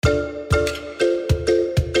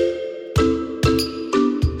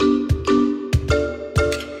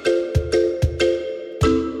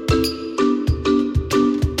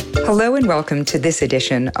Hello and welcome to this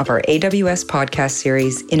edition of our AWS podcast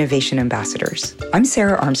series, Innovation Ambassadors. I'm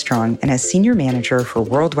Sara Armstrong, and as Senior Manager for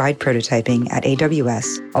Worldwide Prototyping at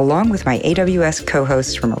AWS, along with my AWS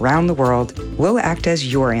co-hosts from around the world, we'll act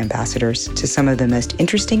as your ambassadors to some of the most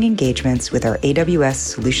interesting engagements with our AWS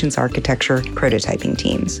Solutions Architecture prototyping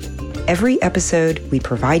teams. Every episode, we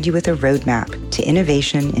provide you with a roadmap to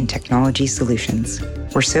innovation in technology solutions.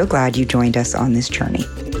 We're so glad you joined us on this journey.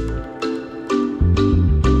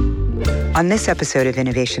 On this episode of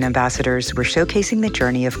Innovation Ambassadors, we're showcasing the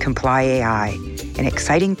journey of KomplyAi, an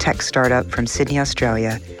exciting tech startup from Sydney,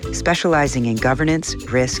 Australia, specializing in governance,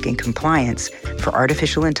 risk, and compliance for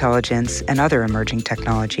artificial intelligence and other emerging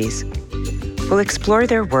technologies. We'll explore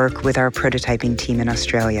their work with our prototyping team in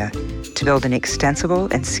Australia to build an extensible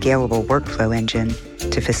and scalable workflow engine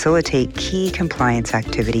to facilitate key compliance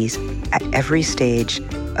activities at every stage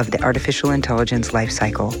of the artificial intelligence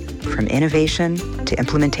lifecycle, from innovation to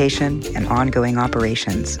implementation and ongoing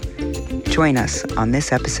operations. Join us on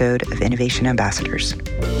this episode of Innovation Ambassadors.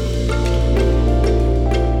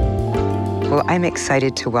 Well, I'm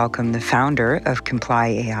excited to welcome the founder of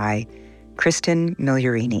KomplyAi, Kristen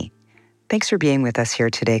Migliorini. Thanks for being with us here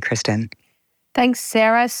today, Kristen. Thanks,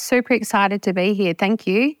 Sarah. Super excited to be here. Thank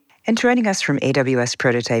you. And joining us from AWS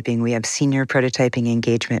Prototyping, we have Senior Prototyping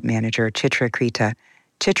Engagement Manager, Chitra Creta.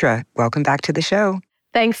 Chitra, welcome back to the show.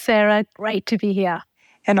 Thanks, Sarah. Great to be here.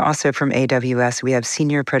 And also from AWS, we have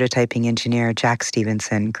Senior Prototyping Engineer, Jack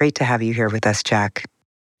Stevenson. Great to have you here with us, Jack.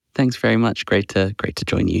 Thanks very much. Great to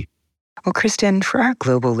join you. Well, Kristen, for our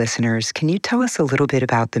global listeners, can you tell us a little bit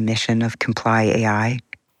about the mission of KomplyAi?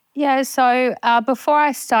 Yeah, so before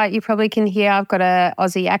I start, you probably can hear I've got an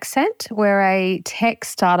Aussie accent. We're a tech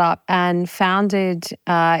startup and founded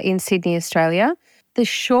in Sydney, Australia. The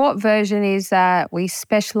short version is that we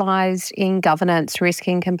specialise in governance, risk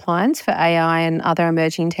and compliance for AI and other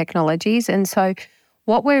emerging technologies. And so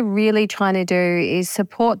what we're really trying to do is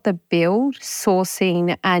support the build,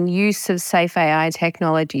 sourcing and use of safe AI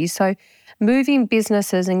technology. So moving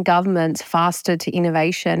businesses and governments faster to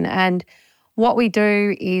innovation. And what we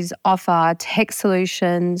do is offer tech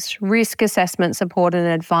solutions, risk assessment support and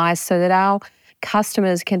advice so that our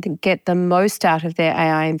customers can get the most out of their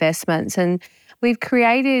AI investments. And we've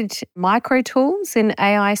created micro tools in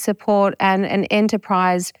AI support and an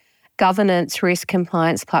enterprise governance risk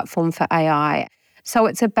compliance platform for AI. So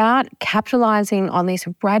it's about capitalizing on this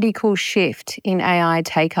radical shift in AI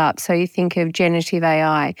take-up. So you think of generative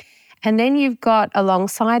AI. And then you've got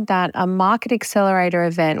alongside that a market accelerator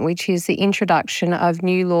event, which is the introduction of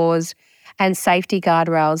new laws and safety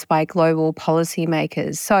guardrails by global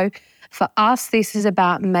policymakers. So for us, this is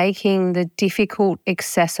about making the difficult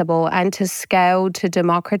accessible and to scale to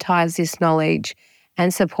democratize this knowledge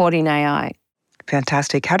and supporting AI.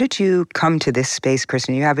 Fantastic. How did you come to this space,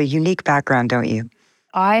 Kristen? You have a unique background, don't you?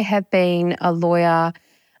 I have been a lawyer,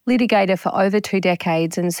 litigator for over 2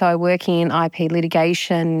 decades, and so working in IP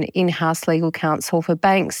litigation, in-house legal counsel for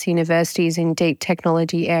banks, universities in deep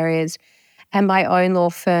technology areas, and my own law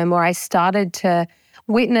firm where I started to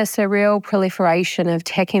witness a real proliferation of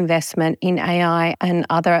tech investment in AI and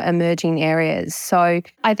other emerging areas. So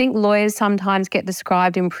I think lawyers sometimes get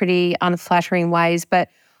described in pretty unflattering ways, but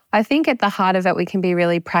I think at the heart of it, we can be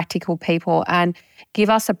really practical people and give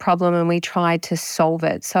us a problem and we try to solve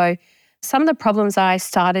it. So some of the problems I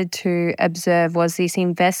started to observe was this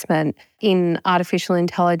investment in artificial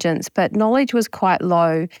intelligence, but knowledge was quite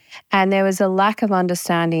low and there was a lack of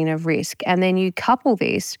understanding of risk. And then you couple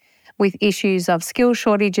this with issues of skill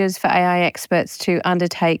shortages for AI experts to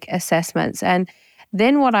undertake assessments. And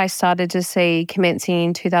then what I started to see commencing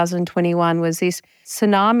in 2021 was this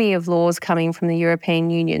tsunami of laws coming from the European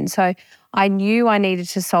Union. So I knew I needed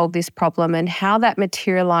to solve this problem, and how that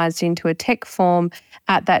materialized into a tech form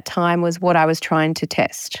at that time was what I was trying to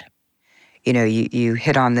test. You know, you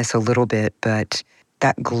hit on this a little bit, but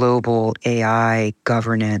that global AI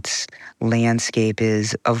governance landscape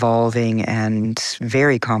is evolving and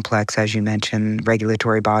very complex, as you mentioned.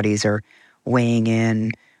 Regulatory bodies are weighing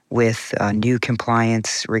in with new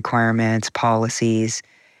compliance requirements, policies.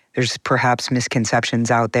 There's perhaps misconceptions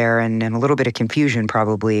out there and a little bit of confusion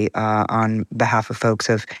probably on behalf of folks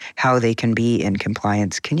of how they can be in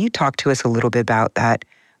compliance. Can you talk to us a little bit about that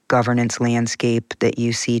governance landscape that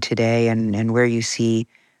you see today and where you see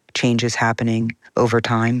changes happening over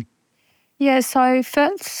time? Yeah, so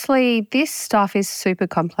firstly, this stuff is super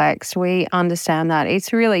complex. We understand that.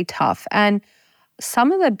 It's really tough. And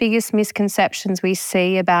some of the biggest misconceptions we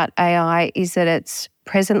see about AI is that it's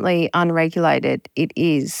presently unregulated it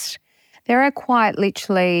is. There are quite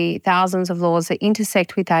literally thousands of laws that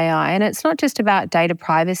intersect with AI, and it's not just about data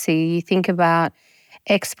privacy. You think about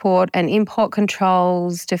export and import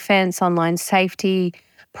controls, defence, online safety,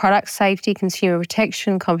 product safety, consumer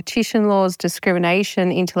protection, competition laws,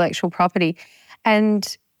 discrimination, intellectual property.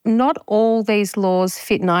 And not all these laws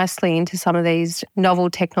fit nicely into some of these novel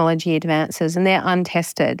technology advances, and they're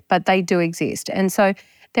untested, but they do exist. And so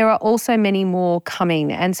there are also many more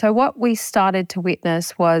coming. And so what we started to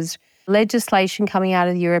witness was legislation coming out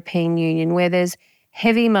of the European Union where there's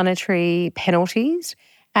heavy monetary penalties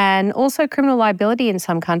and also criminal liability in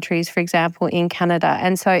some countries, for example, in Canada.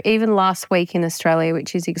 And so even last week in Australia,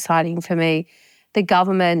 which is exciting for me, the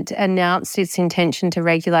government announced its intention to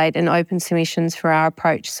regulate and open submissions for our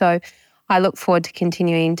approach. So I look forward to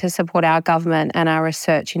continuing to support our government and our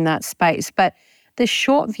research in that space. But the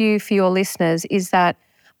short view for your listeners is that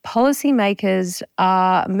policymakers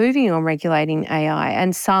are moving on regulating AI,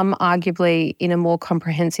 and some arguably in a more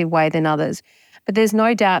comprehensive way than others. But there's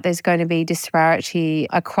no doubt there's going to be disparity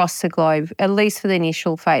across the globe, at least for the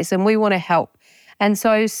initial phase, and we want to help. And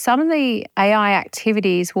so some of the AI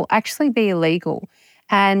activities will actually be illegal,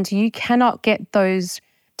 and you cannot get those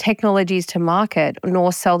technologies to market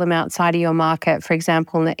nor sell them outside of your market, for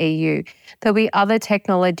example, in the EU. There'll be other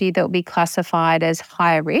technology that will be classified as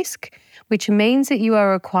higher risk, which means that you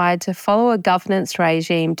are required to follow a governance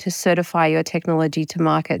regime to certify your technology to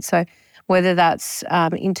market. So whether that's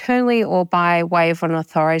internally or by way of an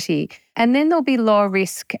authority. And then there'll be lower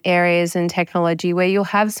risk areas in technology where you'll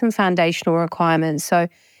have some foundational requirements. So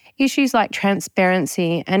issues like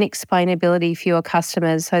transparency and explainability for your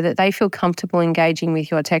customers so that they feel comfortable engaging with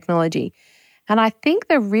your technology. And I think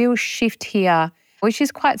the real shift here, which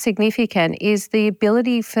is quite significant, is the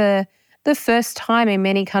ability for the first time in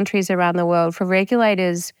many countries around the world for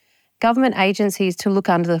regulators, government agencies to look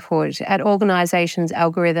under the hood at organisations'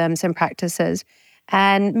 algorithms and practices,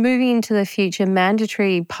 and moving into the future,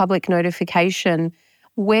 mandatory public notification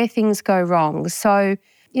where things go wrong. So,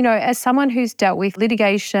 as someone who's dealt with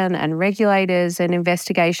litigation and regulators and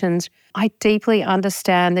investigations, I deeply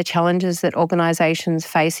understand the challenges that organisations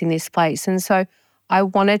face in this place. And so I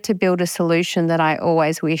wanted to build a solution that I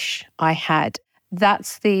always wish I had.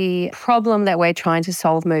 That's the problem that we're trying to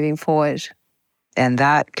solve moving forward. And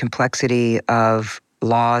that complexity of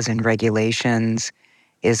laws and regulations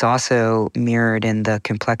is also mirrored in the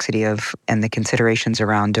complexity of and the considerations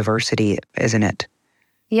around diversity, isn't it?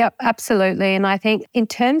 Yep, absolutely. And I think in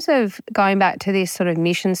terms of going back to this sort of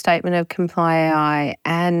mission statement of KomplyAi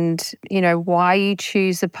and, why you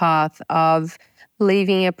choose the path of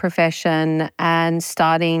leaving a profession and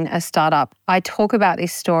starting a startup, I talk about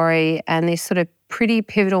this story and this sort of pretty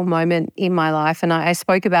pivotal moment in my life. And I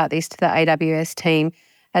spoke about this to the AWS team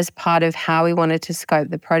as part of how we wanted to scope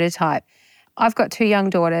the prototype. I've got 2 young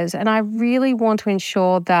daughters, and I really want to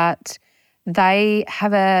ensure that they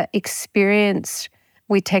have an experience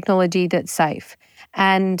with technology that's safe.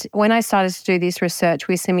 And when I started to do this research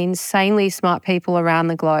with some insanely smart people around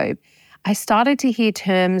the globe, I started to hear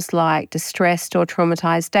terms like distressed or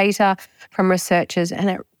traumatized data from researchers, and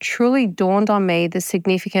it truly dawned on me the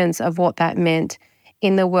significance of what that meant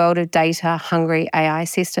in the world of data-hungry AI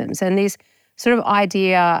systems. And this sort of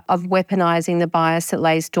idea of weaponizing the bias that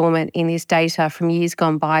lays dormant in this data from years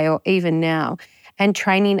gone by or even now, and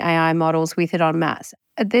training AI models with it en masse.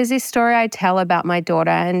 There's this story I tell about my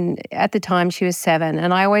daughter, and at the time she was 7,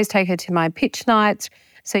 and I always take her to my pitch nights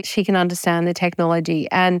so she can understand the technology.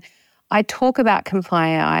 And I talk about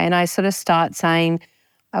KomplyAi, and I sort of start saying,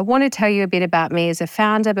 I want to tell you a bit about me as a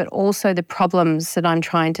founder, but also the problems that I'm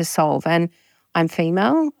trying to solve. And I'm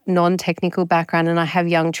female, non-technical background, and I have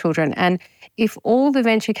young children. And if all the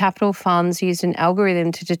venture capital funds used an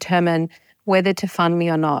algorithm to determine whether to fund me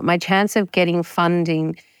or not, my chance of getting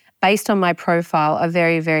funding based on my profile are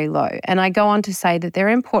very, very low. And I go on to say that there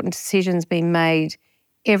are important decisions being made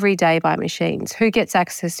every day by machines. Who gets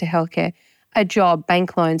access to healthcare, a job,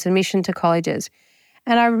 bank loans, admission to colleges.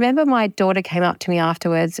 And I remember my daughter came up to me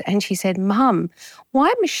afterwards and she said, Mum, why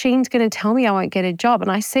are machines going to tell me I won't get a job?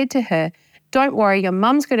 And I said to her, don't worry, your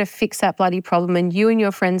mum's going to fix that bloody problem and you and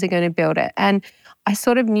your friends are going to build it. And I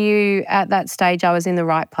sort of knew at that stage I was in the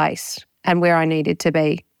right place and where I needed to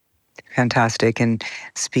be. Fantastic. And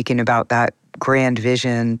speaking about that grand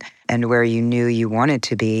vision and where you knew you wanted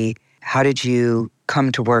to be, how did you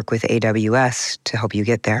come to work with AWS to help you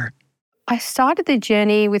get there? I started the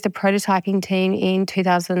journey with the prototyping team in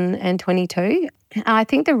 2022. I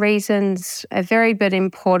think the reasons are very but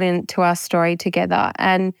important to our story together.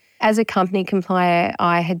 And as a company,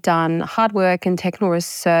 KomplyAi had done hard work and technical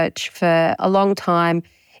research for a long time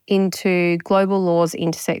into global laws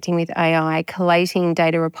intersecting with AI, collating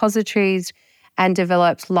data repositories, and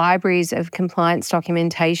developed libraries of compliance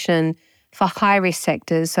documentation for high-risk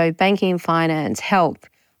sectors, so banking and finance, health,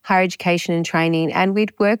 higher education and training. And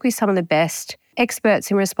we'd work with some of the best experts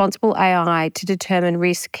in responsible AI to determine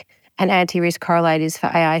risk and anti-risk correlators for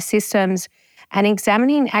AI systems and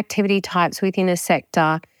examining activity types within a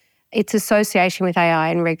sector, its association with AI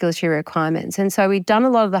and regulatory requirements. And so we'd done a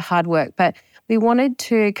lot of the hard work, but we wanted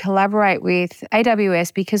to collaborate with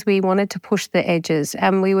AWS because we wanted to push the edges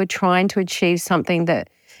and we were trying to achieve something that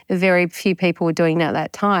very few people were doing at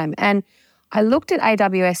that time. And I looked at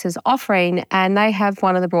AWS's offering and they have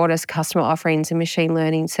one of the broadest customer offerings in machine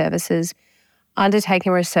learning services,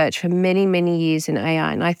 undertaking research for many, many years in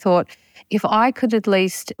AI. And I thought, if I could at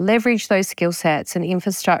least leverage those skill sets and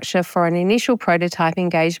infrastructure for an initial prototype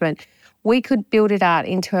engagement, we could build it out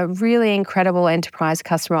into a really incredible enterprise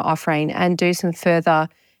customer offering and do some further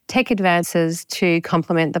tech advances to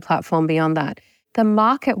complement the platform beyond that. The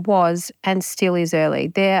market was and still is early.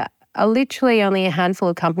 There are literally only a handful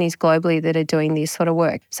of companies globally that are doing this sort of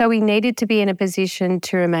work. So we needed to be in a position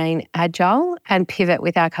to remain agile and pivot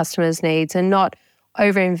with our customers' needs and not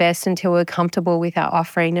overinvest until we're comfortable with our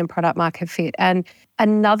offering and product market fit. And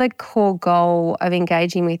another core goal of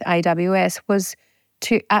engaging with AWS was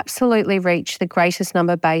to absolutely reach the greatest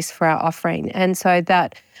number base for our offering, and so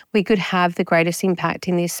that we could have the greatest impact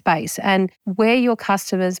in this space. And where your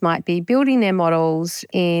customers might be building their models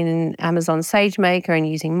in Amazon SageMaker and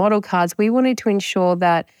using model cards, we wanted to ensure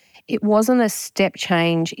that it wasn't a step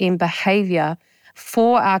change in behavior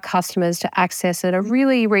for our customers to access at a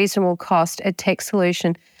really reasonable cost a tech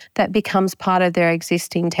solution that becomes part of their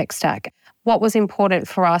existing tech stack. What was important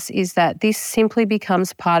for us is that this simply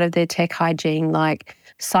becomes part of their tech hygiene, like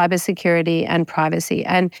cybersecurity and privacy.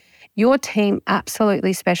 And your team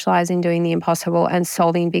absolutely specialise in doing the impossible and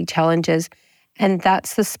solving big challenges. And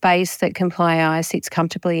that's the space that KomplyAi sits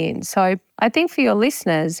comfortably in. So I think for your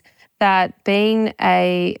listeners, that being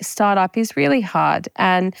a startup is really hard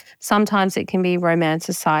and sometimes it can be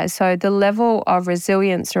romanticized. So the level of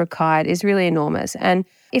resilience required is really enormous. And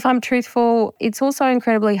if I'm truthful, it's also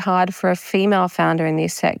incredibly hard for a female founder in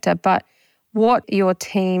this sector. But what your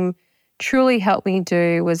team truly helped me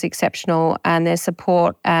do was exceptional, and their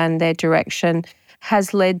support and their direction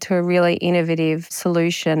has led to a really innovative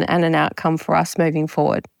solution and an outcome for us moving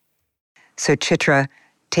forward. So Chitra,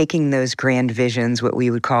 taking those grand visions, what we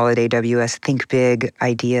would call at AWS think big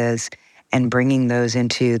ideas, and bringing those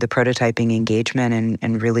into the prototyping engagement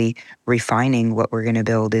and really refining what we're going to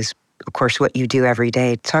build is, of course, what you do every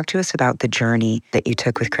day. Talk to us about the journey that you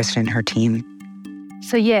took with Kristen and her team.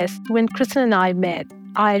 So yes, when Kristen and I met,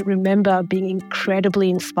 I remember being incredibly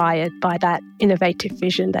inspired by that innovative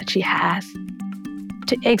vision that she has.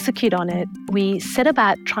 To execute on it, we set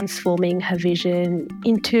about transforming her vision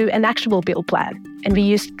into an actionable build plan, and we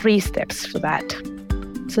used 3 steps for that.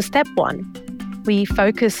 So step 1, we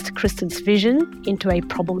focused Kristen's vision into a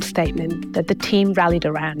problem statement that the team rallied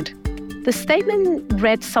around. The statement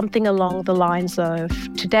read something along the lines of,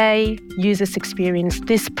 today, users experience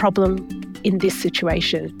this problem in this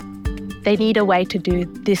situation. They need a way to do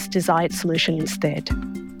this desired solution instead.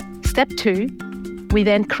 Step 2, we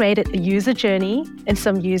then created a user journey and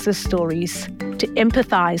some user stories to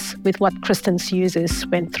empathize with what Kristen's users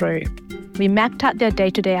went through. We mapped out their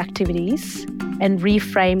day-to-day activities and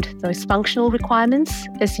reframed those functional requirements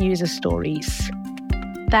as user stories.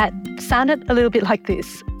 That sounded a little bit like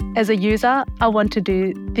this. As a user, I want to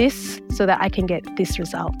do this so that I can get this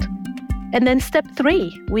result. And then step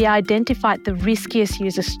 3, we identified the riskiest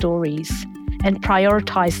user stories and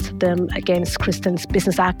prioritized them against Kristen's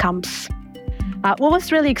business outcomes. What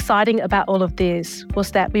was really exciting about all of this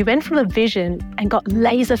was that we went from a vision and got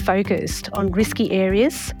laser focused on risky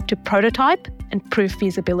areas to prototype and prove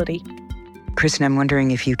feasibility. Kristen, I'm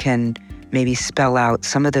wondering if you can maybe spell out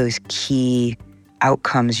some of those key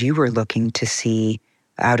outcomes you were looking to see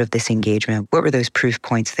out of this engagement. What were those proof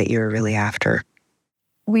points that you were really after?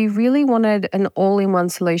 We really wanted an all-in-one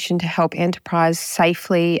solution to help enterprise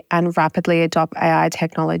safely and rapidly adopt AI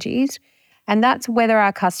technologies. And that's whether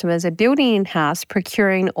our customers are building in-house,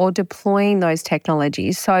 procuring or deploying those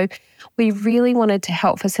technologies. So we really wanted to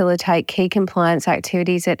help facilitate key compliance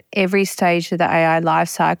activities at every stage of the AI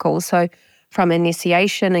lifecycle. So from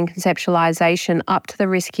initiation and conceptualization up to the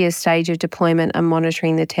riskiest stage of deployment and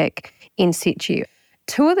monitoring the tech in situ.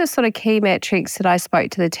 2 of the sort of key metrics that I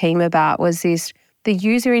spoke to the team about was the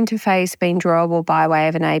user interface being drawable by way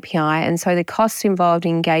of an API. And so the costs involved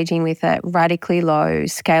in engaging with it radically low,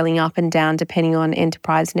 scaling up and down depending on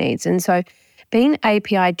enterprise needs. And so being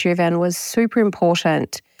API driven was super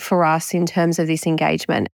important for us in terms of this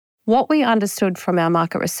engagement. What we understood from our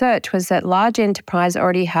market research was that large enterprises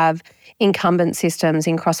already have incumbent systems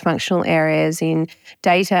in cross-functional areas in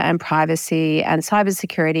data and privacy and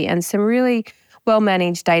cybersecurity and some really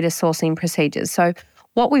well-managed data sourcing procedures. So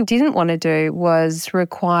what we didn't want to do was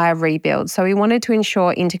require rebuild. So we wanted to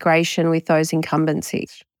ensure integration with those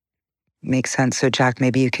incumbencies. Makes sense. So Jack,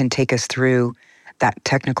 maybe you can take us through that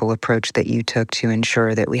technical approach that you took to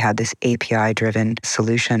ensure that we had this API-driven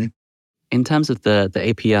solution. In terms of the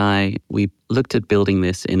API, we looked at building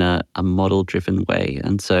this in a model-driven way.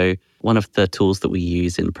 And so one of the tools that we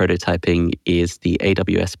use in prototyping is the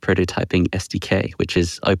AWS Prototyping SDK, which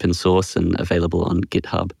is open source and available on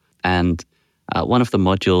GitHub. And one of the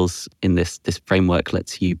modules in this framework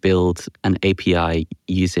lets you build an API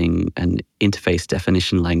using an interface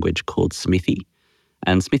definition language called Smithy.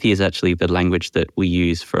 And Smithy is actually the language that we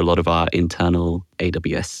use for a lot of our internal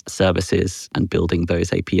AWS services and building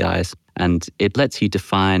those APIs. And it lets you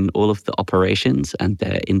define all of the operations and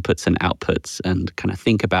their inputs and outputs and kind of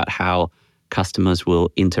think about how customers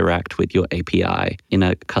will interact with your API in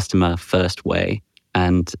a customer-first way.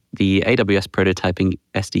 And the AWS Prototyping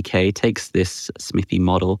SDK takes this Smithy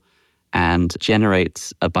model and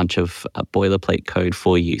generates a bunch of boilerplate code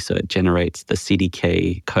for you. So it generates the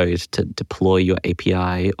CDK code to deploy your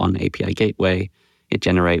API on API Gateway. It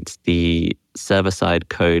generates the server-side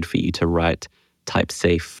code for you to write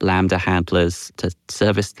type-safe Lambda handlers to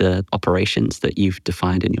service the operations that you've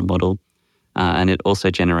defined in your model. And it also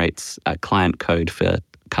generates client code for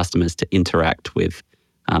customers to interact with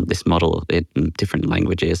this model in different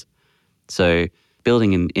languages. So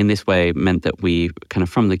building in this way meant that we kind of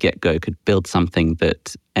from the get-go could build something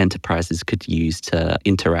that enterprises could use to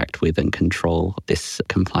interact with and control this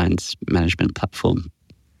compliance management platform.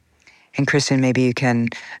 And Kristen, maybe you can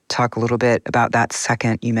talk a little bit about that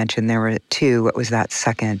second. You mentioned there were two. What was that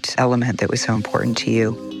second element that was so important to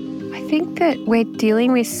you? I think that we're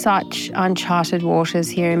dealing with such uncharted waters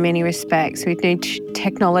here in many respects with new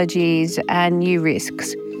technologies and new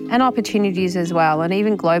risks and opportunities as well. And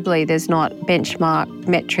even globally, there's not benchmark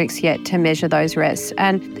metrics yet to measure those risks.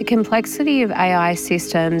 And the complexity of AI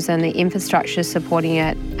systems and the infrastructure supporting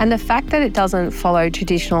it, and the fact that it doesn't follow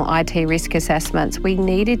traditional IT risk assessments, we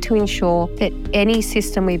needed to ensure that any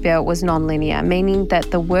system we built was nonlinear, meaning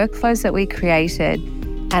that the workflows that we created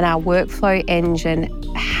and our workflow engine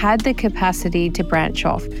had the capacity to branch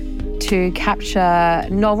off, to capture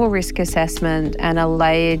novel risk assessment and a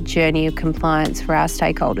layered journey of compliance for our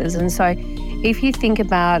stakeholders. And so if you think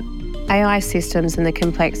about AI systems and the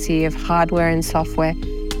complexity of hardware and software,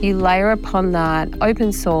 you layer upon that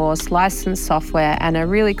open source, licensed software, and a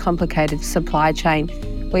really complicated supply chain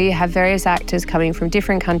where you have various actors coming from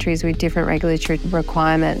different countries with different regulatory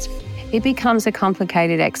requirements. It becomes a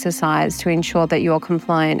complicated exercise to ensure that you're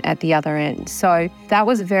compliant at the other end. So that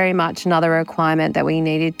was very much another requirement that we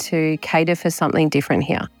needed to cater for something different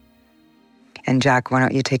here. And Jack, why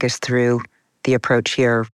don't you take us through the approach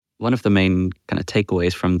here? One of the main kind of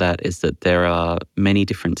takeaways from that is that there are many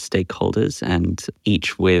different stakeholders and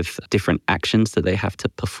each with different actions that they have to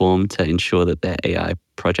perform to ensure that their AI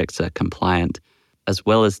projects are compliant. As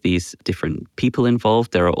well as these different people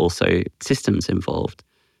involved, there are also systems involved.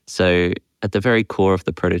 So at the very core of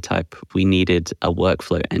the prototype, we needed a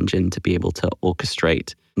workflow engine to be able to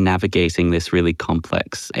orchestrate navigating this really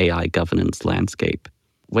complex AI governance landscape.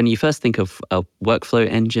 When you first think of a workflow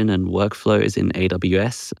engine and workflows in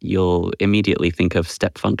AWS, you'll immediately think of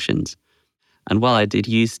step functions. And while I did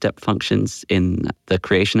use step functions in the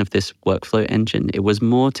creation of this workflow engine, it was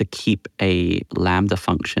more to keep a Lambda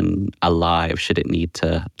function alive should it need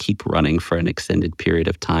to keep running for an extended period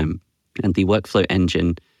of time. And the workflow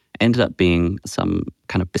engine ended up being some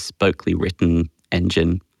kind of bespokely written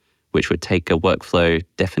engine, which would take a workflow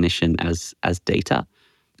definition as data.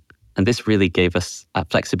 And this really gave us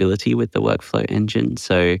flexibility with the workflow engine.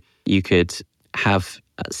 So you could have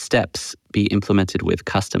steps be implemented with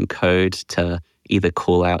custom code to either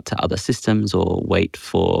call out to other systems or wait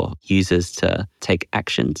for users to take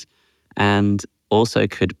actions, and also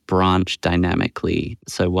could branch dynamically.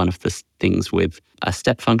 So one of the things with a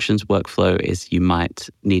step functions workflow is you might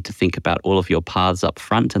need to think about all of your paths up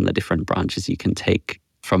front and the different branches you can take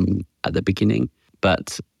from at the beginning.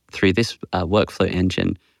 But through this workflow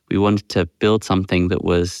engine, we wanted to build something that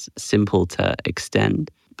was simple to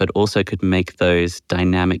extend, but also could make those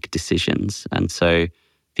dynamic decisions. And so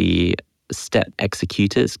the step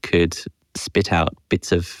executors could spit out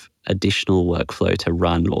bits of additional workflow to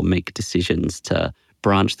run or make decisions to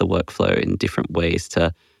branch the workflow in different ways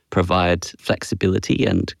to provide flexibility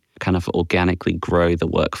and kind of organically grow the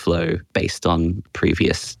workflow based on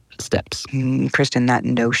previous steps. Kristen, that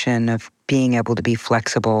notion of being able to be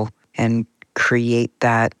flexible and create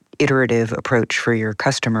that iterative approach for your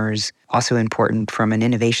customers, also important from an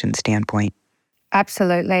innovation standpoint.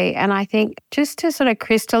 Absolutely. And I think just to sort of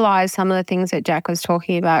crystallize some of the things that Jack was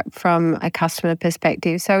talking about from a customer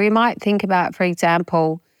perspective. So we might think about, for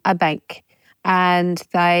example, a bank, and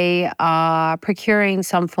they are procuring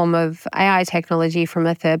some form of AI technology from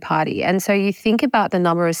a third party. And so you think about the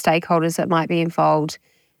number of stakeholders that might be involved: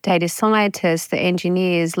 data scientists, the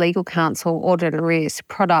engineers, legal counsel, audit and risk,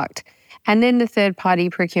 product, and then the third-party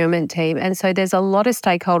procurement team. And so there's a lot of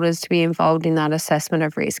stakeholders to be involved in that assessment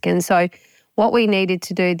of risk. And so what we needed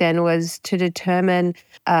to do then was to determine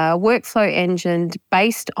a workflow engine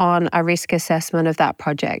based on a risk assessment of that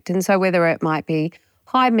project. And so whether it might be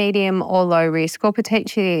high, medium, or low risk, or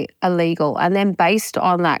potentially illegal. And then based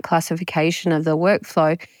on that classification of the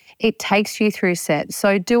workflow, it takes you through steps.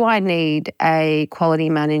 So do I need a quality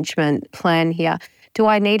management plan here? Do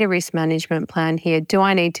I need a risk management plan here? Do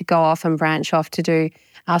I need to go off and branch off to do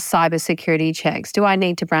our cybersecurity checks? Do I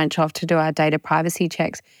need to branch off to do our data privacy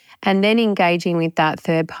checks? And then engaging with that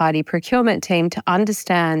third-party procurement team to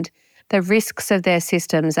understand the risks of their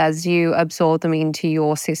systems as you absorb them into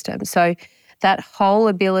your system. So that whole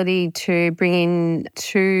ability to bring in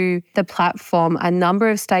to the platform a number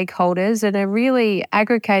of stakeholders in a really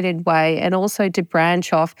aggregated way, and also to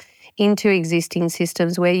branch off into existing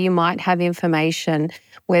systems where you might have information,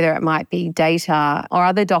 whether it might be data or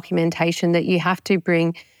other documentation that you have to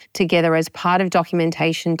bring together as part of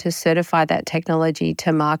documentation to certify that technology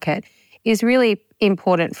to market, is really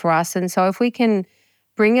important for us. And so if we can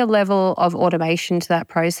bring a level of automation to that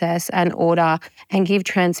process and order and give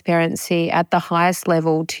transparency at the highest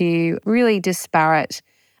level to really disparate,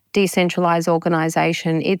 decentralized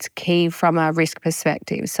organization, it's key from a risk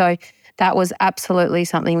perspective. So that was absolutely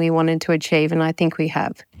something we wanted to achieve, and I think we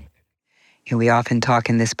have. We often talk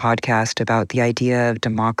in this podcast about the idea of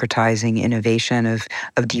democratizing innovation, of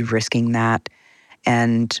de-risking that.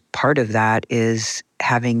 And part of that is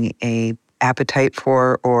having a appetite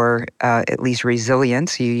for, or at least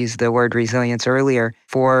resilience, you used the word resilience earlier,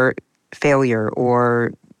 for failure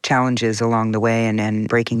or challenges along the way and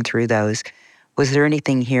breaking through those. Was there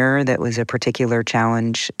anything here that was a particular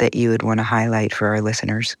challenge that you would want to highlight for our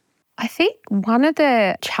listeners? I think one of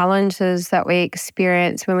the challenges that we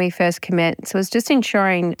experienced when we first commenced was just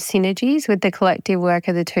ensuring synergies with the collective work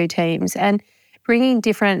of the two teams and bringing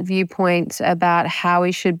different viewpoints about how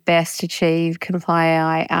we should best achieve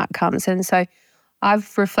KomplyAi outcomes. And so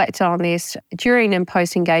I've reflected on this during and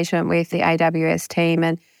post-engagement with the AWS team,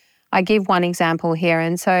 and I give one example here.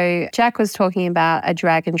 And so Jack was talking about a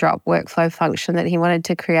drag and drop workflow function that he wanted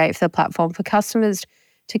to create for the platform for customers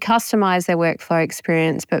to customize their workflow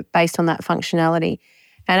experience, but based on that functionality.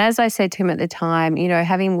 And as I said to him at the time,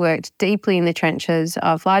 having worked deeply in the trenches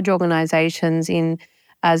of large organizations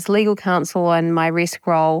as legal counsel and my risk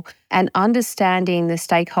role, and understanding the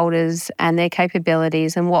stakeholders and their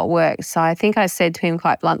capabilities and what works. So I think I said to him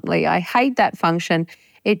quite bluntly, I hate that function.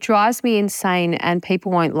 It drives me insane and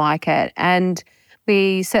people won't like it. And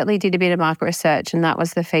we certainly did a bit of market research and that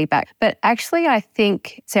was the feedback. But actually, I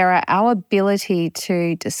think, Sarah, our ability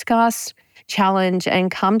to discuss, challenge,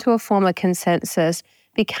 and come to a form of consensus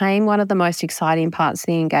became one of the most exciting parts of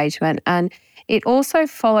the engagement. And it also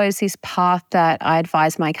follows this path that I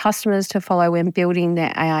advise my customers to follow when building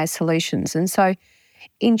their AI solutions. And so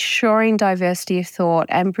ensuring diversity of thought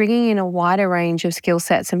and bringing in a wider range of skill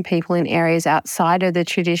sets and people in areas outside of the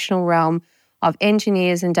traditional realm of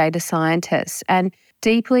engineers and data scientists, and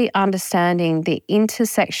deeply understanding the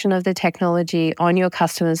intersection of the technology on your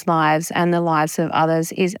customers' lives and the lives of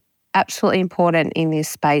others is absolutely important in this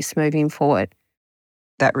space moving forward.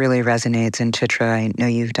 That really resonates. And Chitra, I know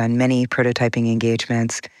you've done many prototyping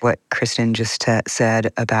engagements. What Kristen just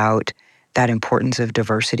said about that importance of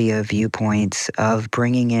diversity of viewpoints, of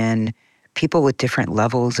bringing in people with different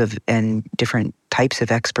levels of and different types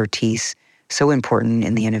of expertise, so important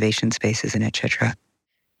in the innovation space, isn't it, Chitra?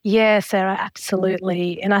 Yeah, Sarah,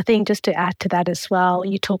 absolutely. And I think just to add to that as well,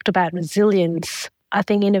 you talked about resilience. I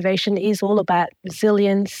think innovation is all about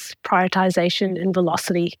resilience, prioritization, and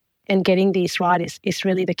velocity. And getting these right is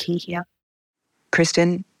really the key here.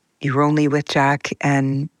 Kristen, you were only with Jack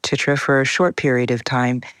and Chitra for a short period of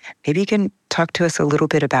time. Maybe you can talk to us a little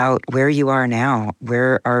bit about where you are now.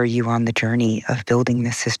 Where are you on the journey of building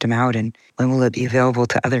this system out, and when will it be available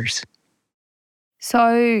to others?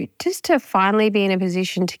 So just to finally be in a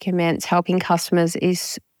position to commence helping customers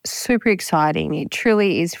is super exciting. It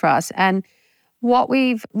truly is for us. And what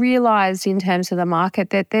we've realised in terms of the market,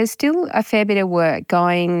 that there's still a fair bit of work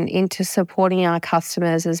going into supporting our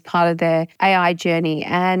customers as part of their AI journey,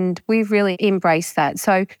 and we've really embraced that.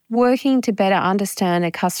 So working to better understand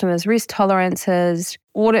a customer's risk tolerances,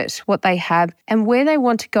 audit what they have and where they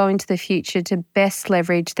want to go into the future to best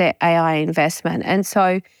leverage their AI investment. And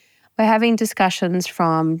so we're having discussions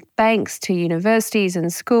from banks to universities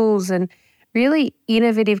and schools and really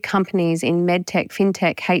innovative companies in medtech,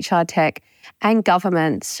 fintech, HR tech, and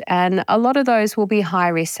governments. And a lot of those will be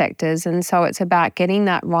high-risk sectors. And so it's about getting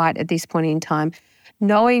that right at this point in time,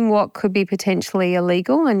 knowing what could be potentially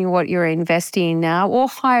illegal and what you're investing in now, or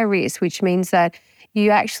high risk, which means that you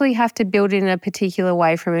actually have to build it in a particular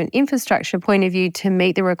way from an infrastructure point of view to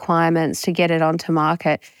meet the requirements to get it onto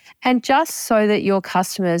market. And just so that your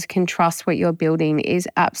customers can trust what you're building is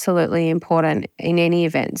absolutely important in any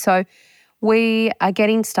event. So we are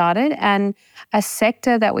getting started, and a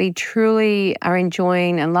sector that we truly are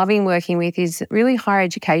enjoying and loving working with is really higher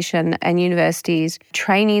education and universities,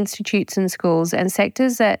 training institutes and schools, and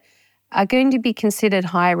sectors that are going to be considered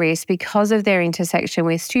high risk because of their intersection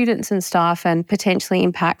with students and staff and potentially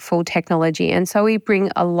impactful technology. And so we bring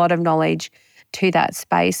a lot of knowledge to that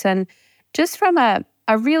space. And just from a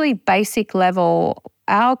really basic level,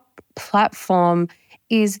 our platform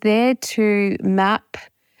is there to map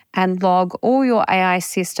and log all your AI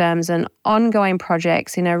systems and ongoing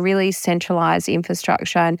projects in a really centralized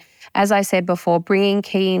infrastructure. And as I said before, bringing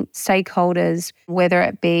key stakeholders, whether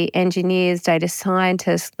it be engineers, data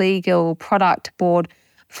scientists, legal, product board,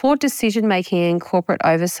 for decision-making and corporate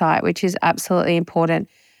oversight, which is absolutely important,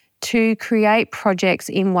 to create projects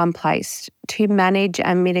in one place, to manage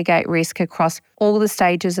and mitigate risk across all the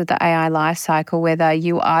stages of the AI lifecycle, whether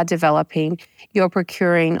you are developing, you're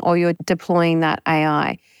procuring, or you're deploying that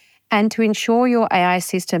AI. And to ensure your AI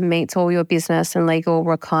system meets all your business and legal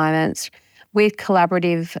requirements with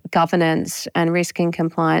collaborative governance and risk and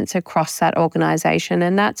compliance across that organisation.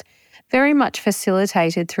 And that's very much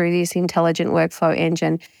facilitated through this intelligent workflow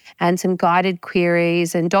engine and some guided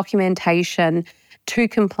queries and documentation to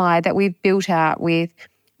comply that we've built out with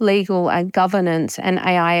legal and governance and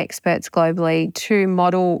AI experts globally to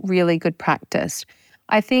model really good practice.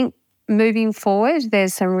 I think moving forward,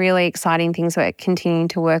 there's some really exciting things we're continuing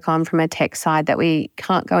to work on from a tech side that we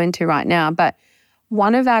can't go into right now. But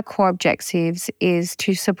one of our core objectives is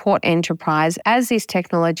to support enterprise as this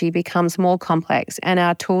technology becomes more complex and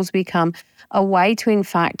our tools become a way to, in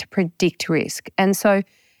fact, predict risk. And so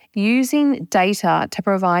using data to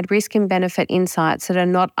provide risk and benefit insights that are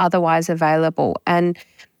not otherwise available. And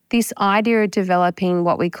this idea of developing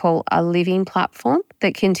what we call a living platform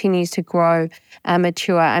that continues to grow and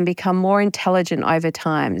mature and become more intelligent over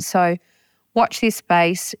time. So watch this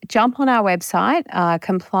space, jump on our website,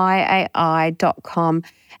 KomplyAi.com,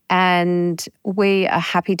 and we are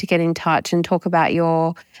happy to get in touch and talk about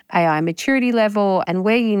your AI maturity level and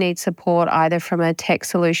where you need support either from a tech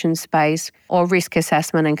solution space or risk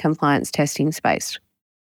assessment and compliance testing space.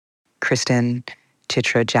 Kristen,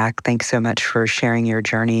 Chitra, Jack, thanks so much for sharing your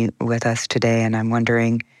journey with us today. And I'm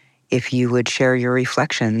wondering if you would share your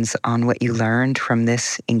reflections on what you learned from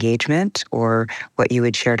this engagement or what you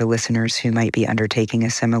would share to listeners who might be undertaking a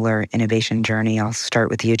similar innovation journey. I'll start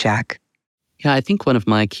with you, Jack. Yeah, I think one of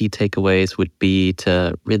my key takeaways would be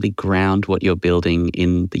to really ground what you're building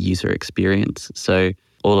in the user experience. So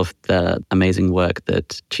all of the amazing work that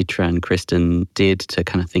Chitra and Kristen did to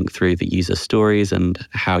kind of think through the user stories and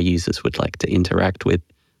how users would like to interact with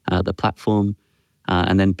the platform.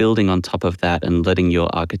 And then building on top of that and letting your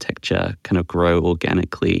architecture kind of grow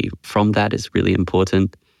organically from that is really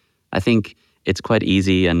important. I think it's quite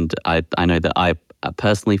easy, and I know that I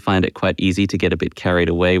personally find it quite easy to get a bit carried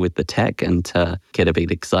away with the tech and to get a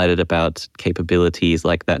bit excited about capabilities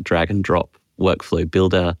like that drag and drop workflow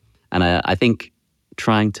builder. And I think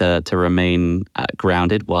trying to remain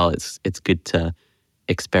grounded while it's good to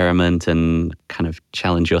experiment and kind of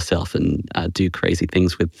challenge yourself and do crazy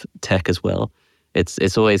things with tech as well.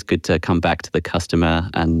 It's always good to come back to the customer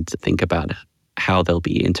and think about how they'll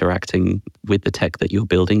be interacting with the tech that you're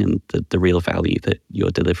building and the real value that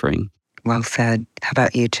you're delivering. Well said. How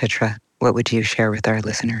about you, Chitra? What would you share with our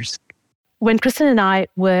listeners? When Kristen and I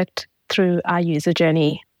worked through our user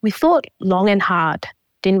journey, we thought long and hard,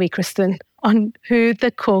 didn't we, Kristen, on who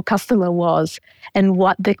the core customer was and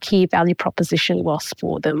what the key value proposition was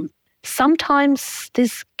for them. Sometimes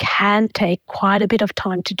this can take quite a bit of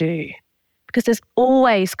time to do because there's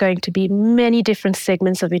always going to be many different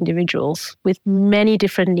segments of individuals with many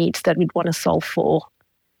different needs that we'd want to solve for.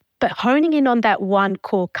 But honing in on that one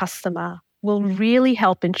core customer will really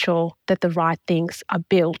help ensure that the right things are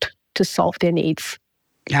built to solve their needs.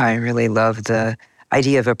 Yeah, I really love the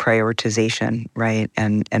idea of a prioritization, right?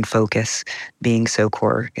 And focus being so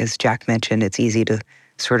core. As Jack mentioned, it's easy to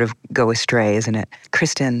sort of go astray, isn't it?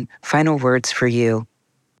 Kristen, final words for you.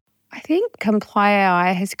 I think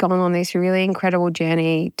KomplyAi has gone on this really incredible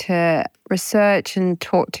journey to research and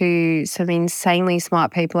talk to some insanely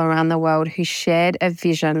smart people around the world who shared a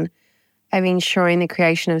vision of ensuring the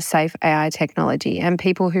creation of safe AI technology and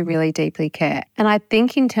people who really deeply care. And I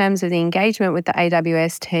think in terms of the engagement with the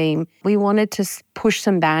AWS team, we wanted to push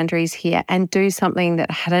some boundaries here and do something that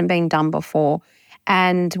hadn't been done before.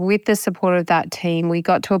 And with the support of that team, we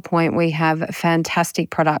got to a point where we have a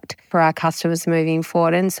fantastic product for our customers moving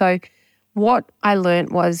forward. And so what I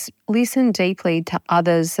learned was listen deeply to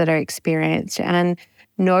others that are experienced and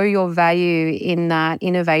know your value in that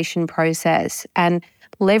innovation process and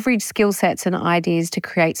leverage skill sets and ideas to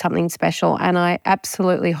create something special. And I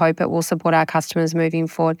absolutely hope it will support our customers moving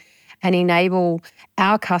forward and enable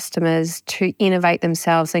our customers to innovate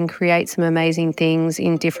themselves and create some amazing things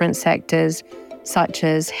in different sectors, such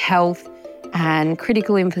as health and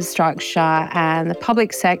critical infrastructure and the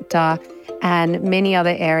public sector and many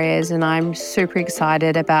other areas. And I'm super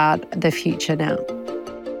excited about the future now.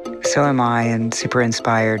 So am I, and super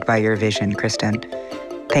inspired by your vision, Kristen.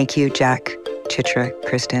 Thank you, Jack, Chitra,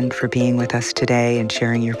 Kristen, for being with us today and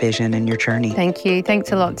sharing your vision and your journey. Thank you.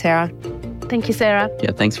 Thanks a lot, Sarah. Thank you, Sarah.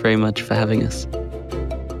 Yeah, thanks very much for having us.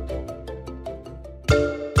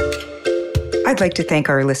 I'd like to thank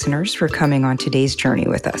our listeners for coming on today's journey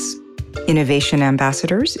with us. Innovation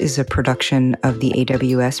Ambassadors is a production of the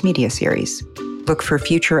AWS Media Series. Look for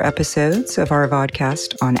future episodes of our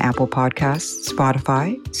vodcast on Apple Podcasts,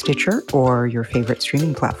 Spotify, Stitcher, or your favorite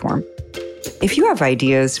streaming platform. If you have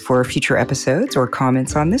ideas for future episodes or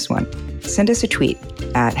comments on this one, send us a tweet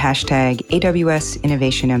at #AWS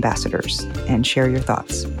Innovation Ambassadors and share your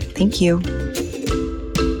thoughts. Thank you.